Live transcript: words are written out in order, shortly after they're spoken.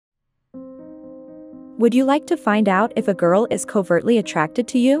Would you like to find out if a girl is covertly attracted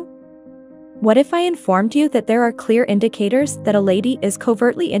to you? What if I informed you that there are clear indicators that a lady is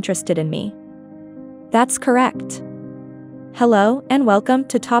covertly interested in me? That's correct. Hello and welcome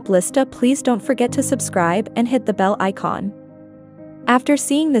to Top Lista. Please don't forget to subscribe and hit the bell icon. After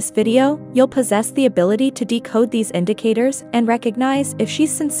seeing this video, you'll possess the ability to decode these indicators and recognize if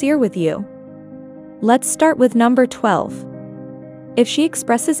she's sincere with you. Let's start with number 12. If she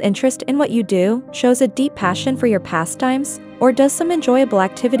expresses interest in what you do, shows a deep passion for your pastimes, or does some enjoyable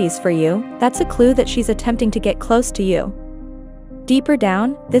activities for you, that's a clue that she's attempting to get close to you. Deeper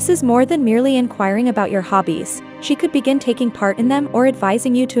down, this is more than merely inquiring about your hobbies. She could begin taking part in them or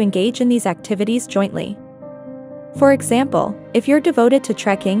advising you to engage in these activities jointly. For example, if you're devoted to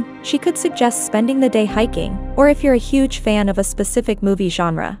trekking, she could suggest spending the day hiking, or if you're a huge fan of a specific movie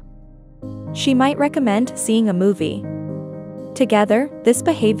genre, she might recommend seeing a movie. Together, this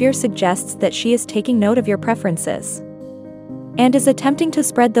behavior suggests that she is taking note of your preferences and is attempting to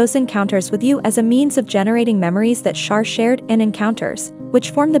spread those encounters with you as a means of generating memories that are shared in encounters,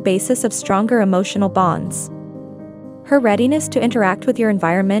 which form the basis of stronger emotional bonds. Her readiness to interact with your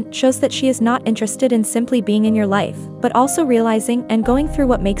environment shows that she is not interested in simply being in your life, but also realizing and going through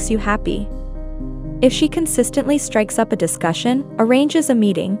what makes you happy. If she consistently strikes up a discussion, arranges a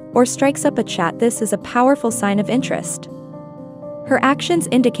meeting, or strikes up a chat, this is a powerful sign of interest. Her actions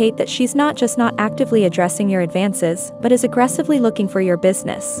indicate that she's not just not actively addressing your advances, but is aggressively looking for your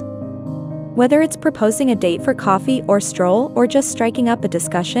business. Whether it's proposing a date for coffee or stroll or just striking up a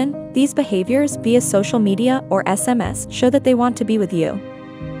discussion, these behaviors via social media or SMS show that they want to be with you.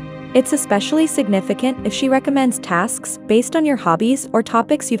 It's especially significant if she recommends tasks based on your hobbies or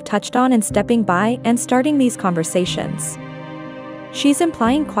topics you've touched on and stepping by and starting these conversations. She's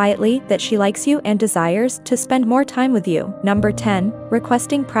implying quietly that she likes you and desires to spend more time with you. Number 10.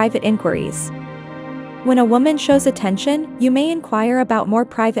 Requesting private inquiries. When a woman shows attention, you may inquire about more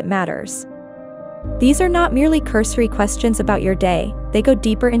private matters. These are not merely cursory questions about your day, they go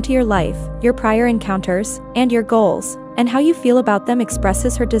deeper into your life, your prior encounters, and your goals, and how you feel about them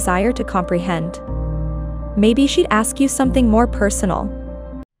expresses her desire to comprehend. Maybe she'd ask you something more personal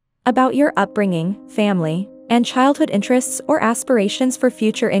about your upbringing, family, and childhood interests or aspirations. For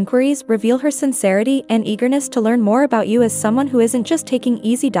future inquiries reveal her sincerity and eagerness to learn more about you as someone who isn't just taking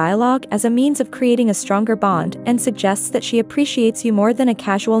easy dialogue as a means of creating a stronger bond, and suggests that she appreciates you more than a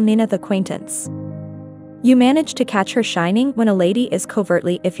casual nineth acquaintance. You manage to catch her shining when a lady is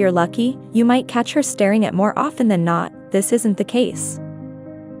covertly. If you're lucky, you might catch her staring at more often than not. This isn't the case.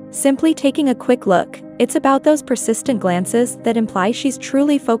 Simply taking a quick look, it's about those persistent glances that imply she's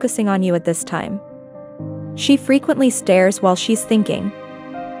truly focusing on you at this time. She frequently stares while she's thinking.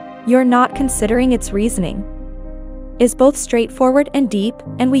 You're not considering its reasoning is both straightforward and deep,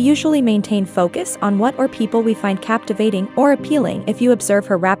 and we usually maintain focus on what or people we find captivating or appealing. If you observe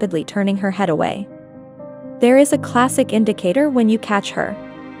her rapidly turning her head away, there is a classic indicator when you catch her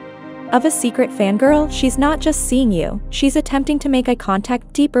of a secret fangirl. She's not just seeing you, she's attempting to make eye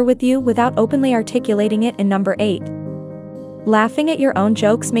contact deeper with you without openly articulating it. In number 8. Laughing at your own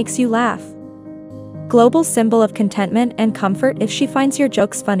jokes makes you laugh. Global symbol of contentment and comfort. If she finds your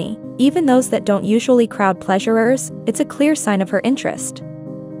jokes funny, even those that don't usually crowd pleasurers, it's a clear sign of her interest.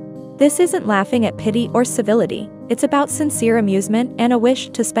 This isn't laughing at pity or civility, it's about sincere amusement and a wish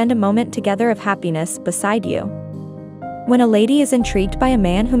to spend a moment together of happiness beside you. When a lady is intrigued by a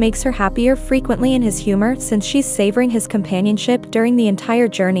man who makes her happier frequently in his humor, since she's savoring his companionship during the entire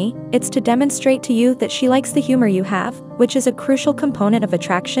journey, it's to demonstrate to you that she likes the humor you have, which is a crucial component of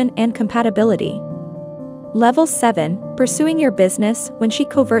attraction and compatibility. Level 7. Pursuing your business. When she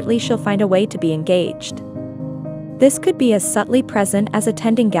covertly, she'll find a way to be engaged. This could be as subtly present as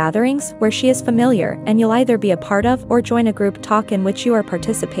attending gatherings where she is familiar and you'll either be a part of or join a group talk in which you are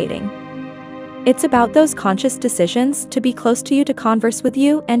participating. It's about those conscious decisions to be close to you, to converse with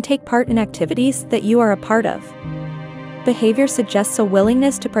you, and take part in activities that you are a part of. Behavior suggests a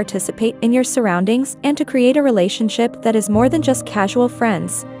willingness to participate in your surroundings and to create a relationship that is more than just casual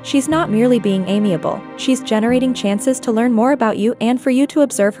friends. She's not merely being amiable, she's generating chances to learn more about you and for you to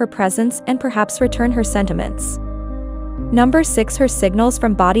observe her presence and perhaps return her sentiments. Number 6. Her signals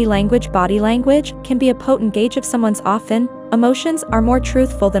from body language. Body language can be a potent gauge of someone's emotions are more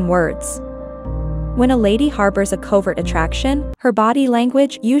truthful than words. When a lady harbors a covert attraction, her body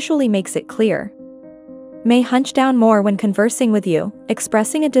language usually makes it clear. May hunch down more when conversing with you,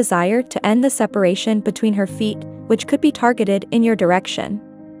 expressing a desire to end the separation between her feet, which could be targeted in your direction.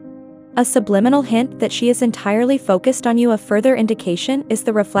 A subliminal hint that she is entirely focused on you. A further indication is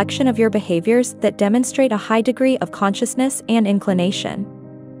the reflection of your behaviors that demonstrate a high degree of consciousness and inclination.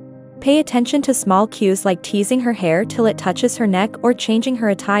 Pay attention to small cues like teasing her hair till it touches her neck or changing her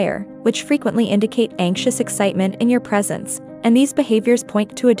attire, which frequently indicate anxious excitement in your presence, and these behaviors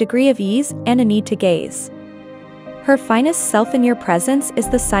point to a degree of ease and a need to gaze. Her finest self in your presence is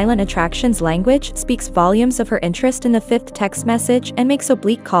the silent attractions language, speaks volumes of her interest in the fifth text message and makes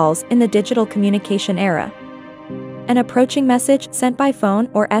oblique calls in the digital communication era. An approaching message sent by phone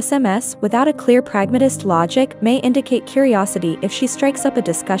or SMS without a clear pragmatist logic may indicate curiosity if she strikes up a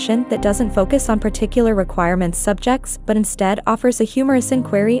discussion that doesn't focus on particular requirements subjects but instead offers a humorous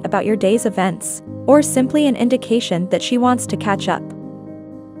inquiry about your day's events, or simply an indication that she wants to catch up.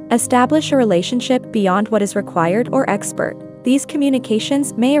 Establish a relationship beyond what is required or expert. These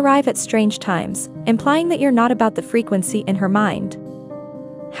communications may arrive at strange times, implying that you're not about the frequency in her mind.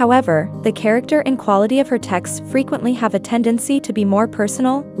 However, the character and quality of her texts frequently have a tendency to be more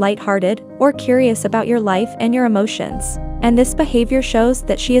personal, lighthearted, or curious about your life and your emotions, and this behavior shows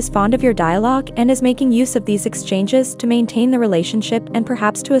that she is fond of your dialogue and is making use of these exchanges to maintain the relationship and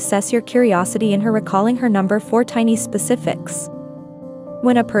perhaps to assess your curiosity in her, recalling her number for tiny specifics.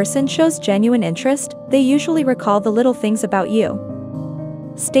 When a person shows genuine interest, they usually recall the little things about you.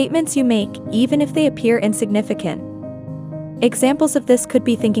 Statements you make, even if they appear insignificant. Examples of this could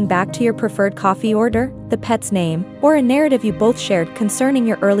be thinking back to your preferred coffee order, the pet's name, or a narrative you both shared concerning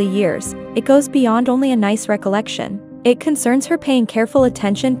your early years. It goes beyond only a nice recollection. It concerns her paying careful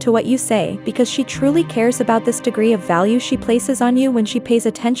attention to what you say because she truly cares about this degree of value she places on you when she pays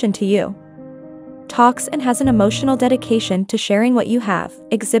attention to you. Talks and has an emotional dedication to sharing what you have,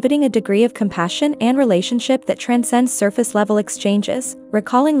 exhibiting a degree of compassion and relationship that transcends surface-level exchanges.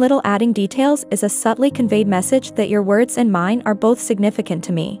 Recalling little adding details is a subtly conveyed message that your words and mine are both significant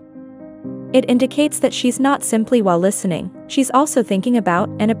to me. It indicates that she's not simply while listening, she's also thinking about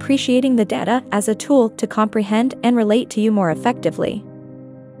and appreciating the data as a tool to comprehend and relate to you more effectively.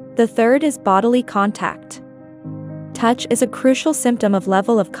 The third is bodily contact. Touch is a crucial symptom of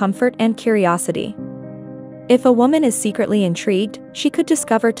level of comfort and curiosity. If a woman is secretly intrigued, she could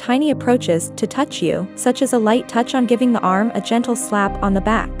discover tiny approaches to touch you, such as a light touch on giving the arm a gentle slap on the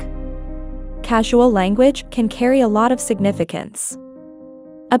back. Casual language can carry a lot of significance.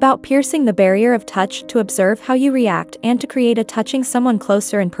 About piercing the barrier of touch to observe how you react and to create a touching someone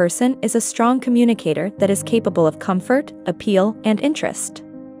closer in person is a strong communicator that is capable of comfort, appeal, and interest.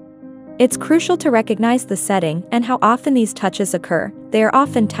 It's crucial to recognize the setting and how often these touches occur. They are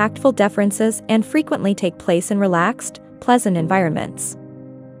often tactful deferences and frequently take place in relaxed, pleasant environments.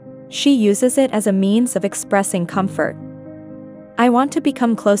 She uses it as a means of expressing comfort. I want to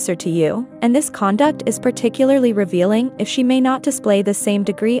become closer to you, and this conduct is particularly revealing if she may not display the same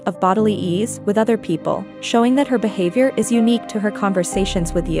degree of bodily ease with other people, showing that her behavior is unique to her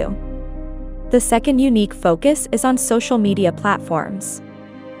conversations with you. The second unique focus is on social media platforms.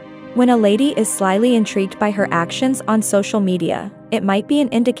 When a lady is slyly intrigued by her actions on social media, it might be an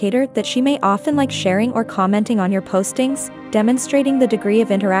indicator that she may often like sharing or commenting on your postings, demonstrating the degree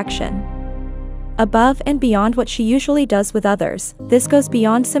of interaction. Above and beyond what she usually does with others, this goes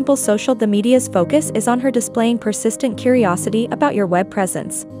beyond simple social. The media's focus is on her displaying persistent curiosity about your web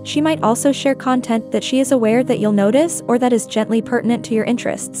presence. She might also share content that she is aware that you'll notice or that is gently pertinent to your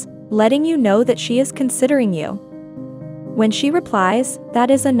interests, letting you know that she is considering you. When she replies, that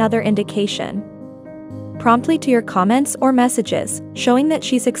is another indication. Promptly to your comments or messages, showing that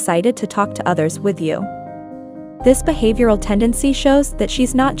she's excited to talk to others with you. This behavioral tendency shows that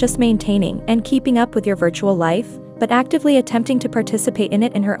she's not just maintaining and keeping up with your virtual life, but actively attempting to participate in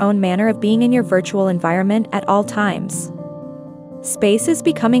it in her own manner of being in your virtual environment at all times. Space is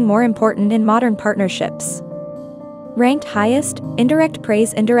becoming more important in modern partnerships. Ranked highest, indirect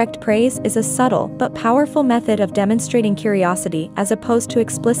praise. Indirect praise is a subtle but powerful method of demonstrating curiosity as opposed to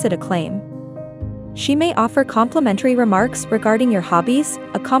explicit acclaim. She may offer complimentary remarks regarding your hobbies,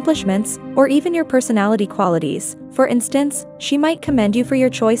 accomplishments, or even your personality qualities. For instance, she might commend you for your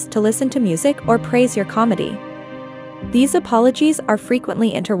choice to listen to music or praise your comedy. These apologies are frequently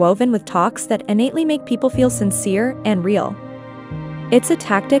interwoven with talks that innately make people feel sincere and real. It's a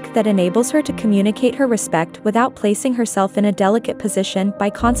tactic that enables her to communicate her respect without placing herself in a delicate position by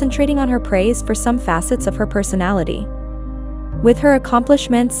concentrating on her praise for some facets of her personality. With her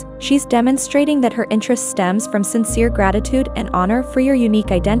accomplishments, she's demonstrating that her interest stems from sincere gratitude and honor for your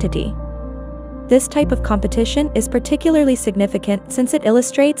unique identity. This type of competition is particularly significant since it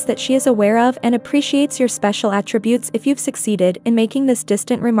illustrates that she is aware of and appreciates your special attributes. If you've succeeded in making this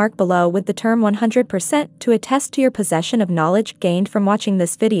distant remark below with the term 100% to attest to your possession of knowledge gained from watching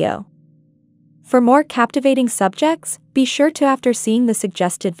this video. For more captivating subjects, be sure to, after seeing the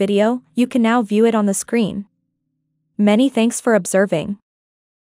suggested video, you can now view it on the screen. Many thanks for observing.